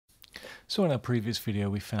So in our previous video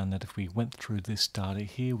we found that if we went through this data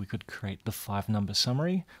here we could create the 5-number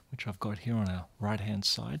summary, which I've got here on our right hand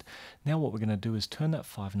side. Now what we're going to do is turn that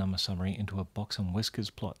 5-number summary into a box and whiskers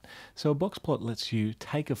plot. So a box plot lets you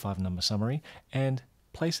take a 5-number summary and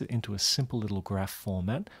place it into a simple little graph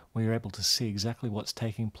format where you're able to see exactly what's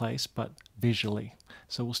taking place but visually.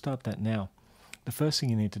 So we'll start that now. The first thing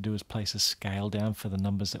you need to do is place a scale down for the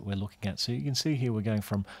numbers that we're looking at. So you can see here we're going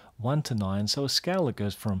from 1 to 9, so a scale that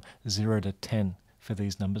goes from 0 to 10 for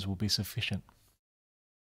these numbers will be sufficient.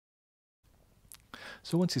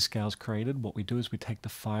 So once your scale is created, what we do is we take the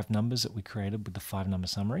 5 numbers that we created with the 5-number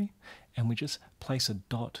summary and we just place a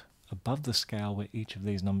dot above the scale where each of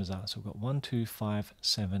these numbers are. So we've got 1, 2, 5,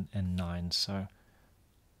 7 and 9. So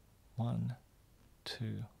 1,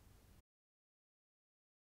 2.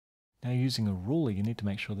 Now using a ruler, you need to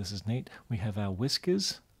make sure this is neat. We have our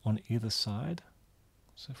whiskers on either side.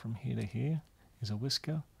 So from here to here is a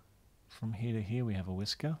whisker. From here to here we have a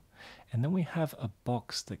whisker. And then we have a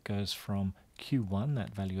box that goes from Q1,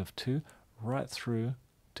 that value of 2, right through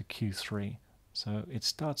to Q3. So it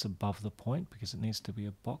starts above the point because it needs to be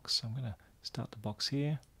a box. So I'm going to start the box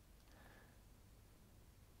here.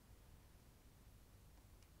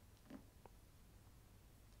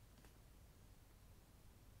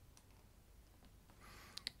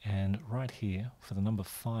 And right here, for the number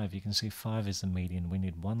 5, you can see 5 is the median. We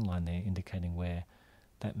need one line there indicating where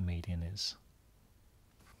that median is.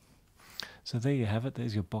 So there you have it.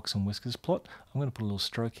 There's your box and whiskers plot. I'm going to put a little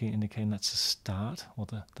stroke here indicating that's the start, or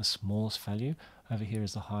the smallest value. Over here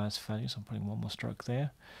is the highest value, so I'm putting one more stroke there.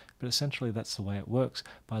 But essentially that's the way it works.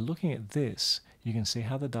 By looking at this, you can see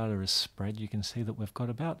how the data is spread. You can see that we've got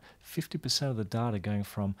about 50% of the data going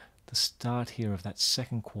from the start here of that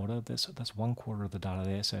second quarter. That's 1/4 of the data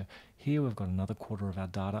there. So here we've got another quarter of our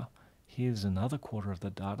data. Here's another quarter of the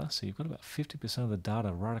data. So you've got about 50% of the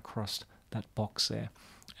data right across that box there.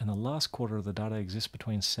 And the last quarter of the data exists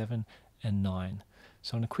between 7 and 9.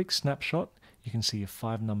 So in a quick snapshot, you can see your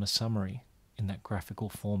 5-number summary in that graphical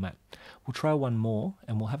format. We'll try one more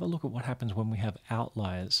and we'll have a look at what happens when we have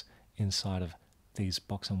outliers inside of these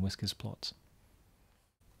box and whiskers plots.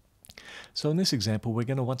 So in this example, we're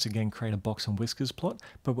going to once again create a box and whiskers plot,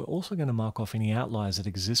 but we're also going to mark off any outliers that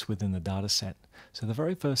exist within the data set. So the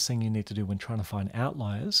very first thing you need to do when trying to find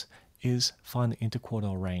outliers is find the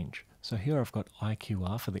interquartile range. So here I've got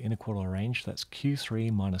IQR for the interquartile range. That's Q3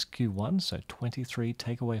 minus Q1, so 23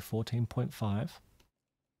 take away 14.5,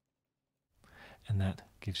 and that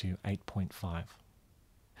gives you 8.5.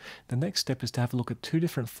 The next step is to have a look at 2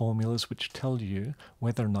 different formulas which tell you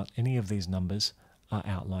whether or not any of these numbers are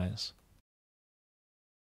outliers.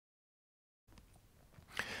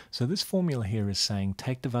 So this formula here is saying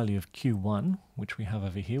take the value of Q1, which we have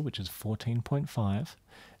over here, which is 14.5,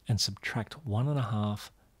 and subtract 1.5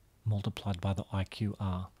 multiplied by the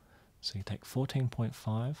IQR. So you take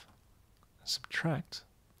 14.5 and subtract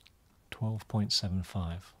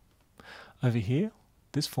 12.75. Over here,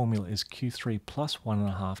 this formula is Q3 plus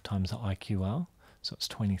 1.5 times the IQR, so it's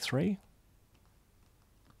 23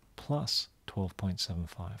 plus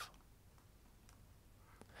 12.75.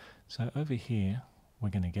 So over here we're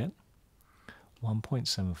going to get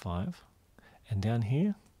 1.75 and down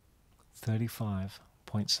here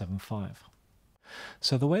 35.75.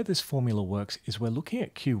 So the way this formula works is we're looking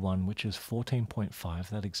at Q1, which is 14.5,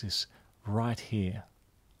 that exists right here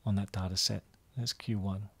on that data set. There's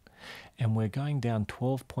Q1. And we're going down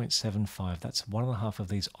 12.75. That's 1.5 of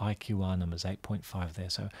these IQR numbers, 8.5 there.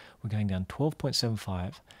 So we're going down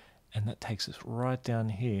 12.75, and that takes us right down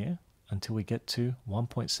here until we get to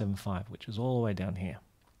 1.75, which is all the way down here.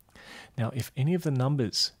 Now, if any of the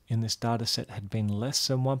numbers in this data set had been less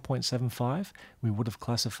than 1.75, we would have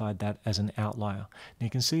classified that as an outlier. Now you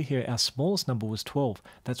can see here our smallest number was 12.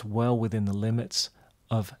 That's well within the limits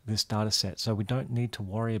of this data set, so we don't need to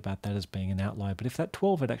worry about that as being an outlier. But if that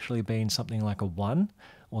 12 had actually been something like a 1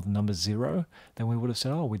 or the number 0, then we would have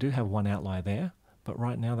said, oh, we do have one outlier there, but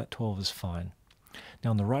right now that 12 is fine. Now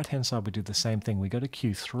on the right hand side we do the same thing. We go to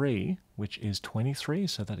Q3, which is 23,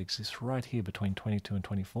 so that exists right here between 22 and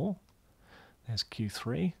 24. There's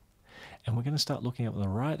Q3, and we're going to start looking at the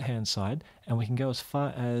right hand side, and we can go as far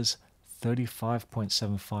as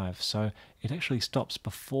 35.75. So it actually stops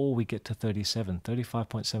before we get to 37.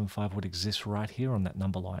 35.75 would exist right here on that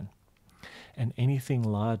number line. And anything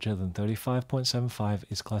larger than 35.75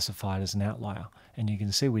 is classified as an outlier. And you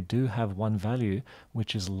can see we do have one value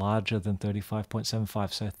which is larger than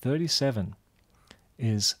 35.75. So 37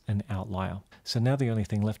 is an outlier. So now the only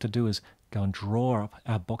thing left to do is go and draw up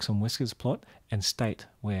our box and whiskers plot and state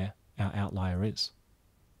where our outlier is.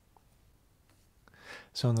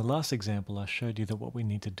 So in the last example, I showed you that what we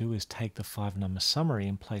need to do is take the 5-number summary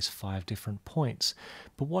and place 5 different points.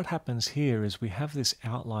 But what happens here is we have this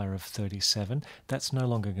outlier of 37. That's no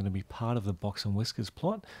longer going to be part of the box and whiskers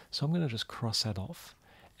plot. So I'm going to just cross that off.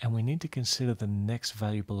 And we need to consider the next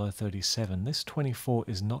value below 37. This 24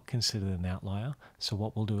 is not considered an outlier. So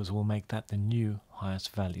what we'll do is we'll make that the new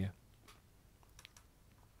highest value.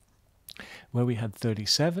 Where we had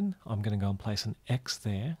 37, I'm going to go and place an X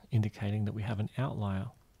there, indicating that we have an outlier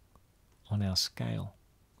on our scale.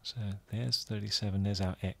 So there's 37, there's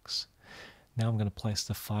our X. Now I'm going to place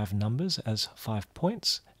the 5 numbers as 5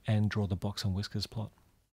 points and draw the box and whiskers plot.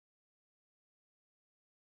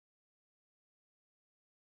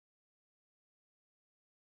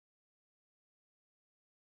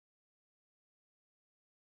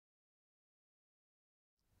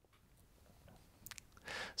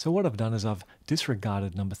 So what I've done is I've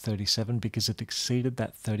disregarded number 37 because it exceeded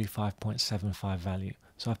that 35.75 value.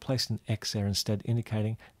 So I've placed an X there instead,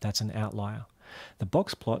 indicating that's an outlier. The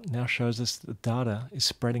box plot now shows us that the data is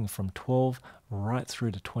spreading from 12 right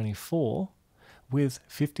through to 24, with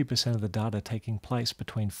 50% of the data taking place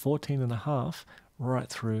between 14.5 right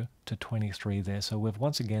through to 23 there. So we've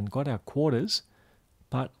once again got our quarters,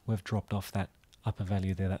 but we've dropped off that upper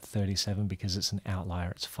value there, that 37, because it's an outlier.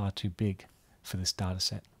 It's far too big for this data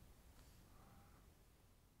set.